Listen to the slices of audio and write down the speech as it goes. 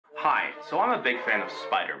Hi, so I'm a big fan of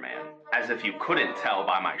Spider-Man, as if you couldn't tell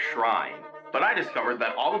by my shrine. But I discovered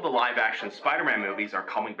that all of the live-action Spider-Man movies are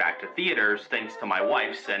coming back to theaters thanks to my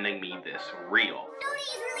wife sending me this reel. Sony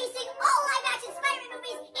is releasing all live-action Spider-Man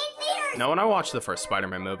movies in theaters! Now, when I watched the first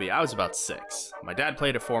Spider-Man movie, I was about 6. My dad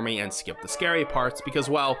played it for me and skipped the scary parts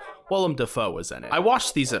because, well, Willem Dafoe was in it. I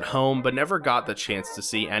watched these at home, but never got the chance to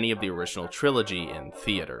see any of the original trilogy in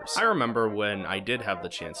theaters. I remember when I did have the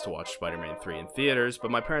chance to watch Spider-Man 3 in theaters,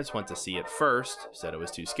 but my parents went to see it first, said it was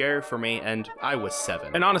too scary for me, and I was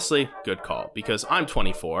 7. And honestly, good call, because I'm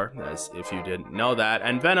 24, as if you didn't know that,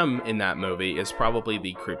 and Venom in that movie is probably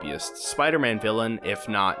the creepiest Spider-Man villain, if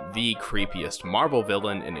not the creepiest Marvel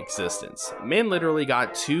villain in existence. Man literally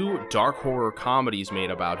got 2 dark horror comedies made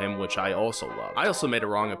about him, which I also love. I also made a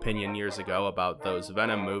wrong opinion years ago about those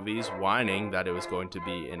Venom movies, whining that it was going to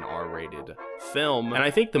be an R-rated film, and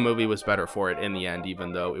I think the movie was better for it in the end,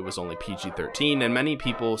 even though it was only PG-13, and many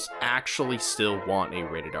people actually still want a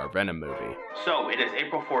rated R Venom movie. So, it is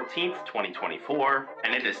April 14th, 2024,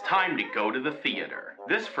 and it is time to go to the theater.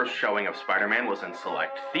 This first showing of Spider-Man was in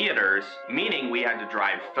select theaters, meaning we had to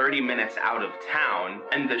drive 30 minutes out of town,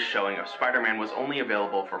 and this showing of Spider-Man was only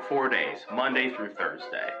available for 4 days, Monday through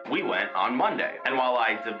Thursday. We went on Monday, and while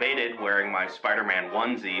I debated wearing my Spider-Man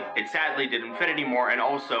onesie, it sadly didn't fit anymore, and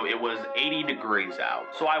also it was 80 degrees out,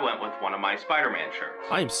 so I went with one of my Spider-Man shirts.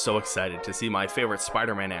 I am so excited to see my favorite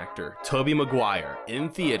Spider-Man actor, Tobey Maguire, in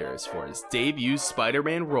theaters for his debut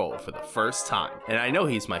Spider-Man role for the first time, and I know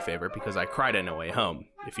he's my favorite because I cried on No Way Home.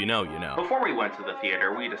 If you know, you know. Before we went to the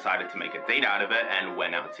theater, we decided to make a date out of it and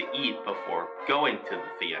went out to eat before going to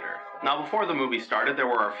the theater. Now, before the movie started, there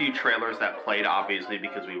were a few trailers that played, obviously,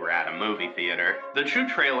 because we were at a movie theater. The 2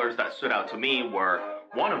 trailers that stood out to me were,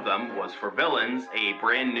 one of them was for Villains, a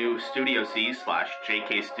brand new Studio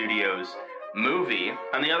C/JK Studios movie,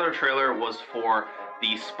 and the other trailer was for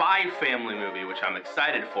the Spy Family movie, which I'm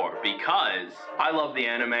excited for because I love the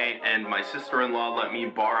anime, and my sister-in-law let me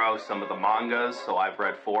borrow some of the mangas, so I've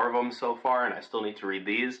read 4 of them so far, and I still need to read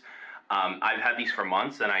these. I've had these for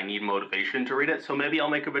months, and I need motivation to read it, so maybe I'll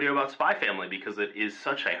make a video about Spy Family because it is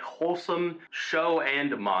such a wholesome show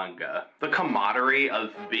and manga. The camaraderie of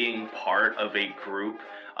being part of a group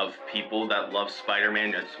of people that love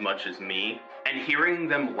Spider-Man as much as me, and hearing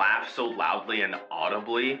them laugh so loudly and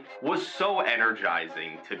audibly was so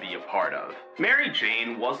energizing to be a part of. Mary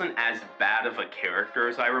Jane wasn't as bad of a character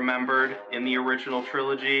as I remembered in the original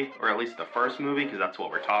trilogy, or at least the first movie, because that's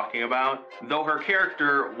what we're talking about, though her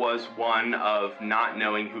character was one of not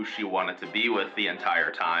knowing who she wanted to be with the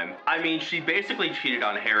entire time. I mean, she basically cheated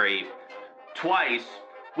on Harry twice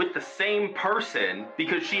with the same person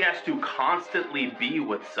because she has to constantly be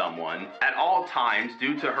with someone at all times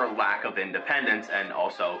due to her lack of independence and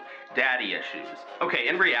also daddy issues. Okay,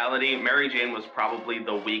 in reality, Mary Jane was probably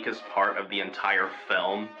the weakest part of the entire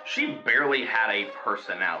film. She barely had a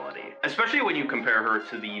personality, especially when you compare her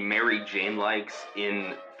to the Mary Jane likes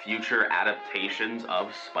in future adaptations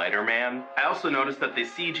of Spider-Man. I also noticed that the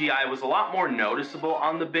CGI was a lot more noticeable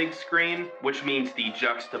on the big screen, which means the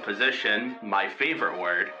juxtaposition, my favorite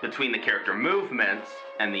word, between the character movements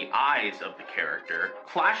and the eyes of the character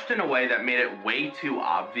clashed in a way that made it way too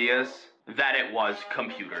obvious that it was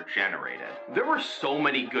computer generated. There were so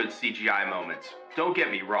many good CGI moments, don't get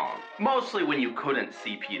me wrong, mostly when you couldn't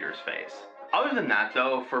see Peter's face. Other than that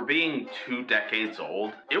though, for being 2 decades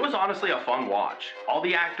old, it was honestly a fun watch. All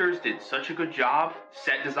the actors did such a good job,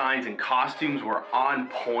 set designs and costumes were on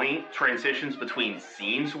point, transitions between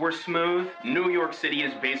scenes were smooth. New York City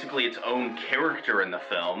is basically its own character in the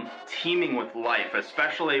film, teeming with life,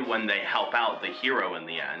 especially when they help out the hero in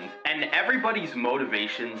the end. And everybody's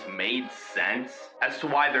motivations made sense as to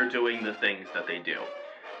why they're doing the things that they do.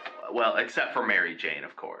 Well, except for Mary Jane,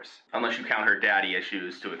 of course. Unless you count her daddy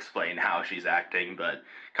issues to explain how she's acting, but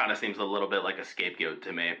kind of seems a little bit like a scapegoat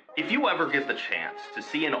to me. If you ever get the chance to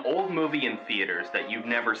see an old movie in theaters that you've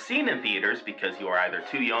never seen in theaters because you are either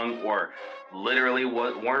too young or literally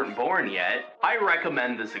weren't born yet, I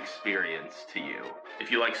recommend this experience to you. If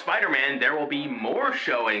you like Spider-Man, there will be more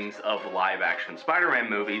showings of live-action Spider-Man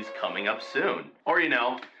movies coming up soon. Or, you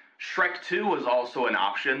know, Shrek 2 was also an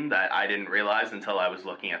option that I didn't realize until I was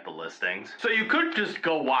looking at the listings. So you could just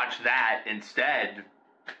go watch that instead,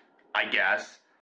 I guess.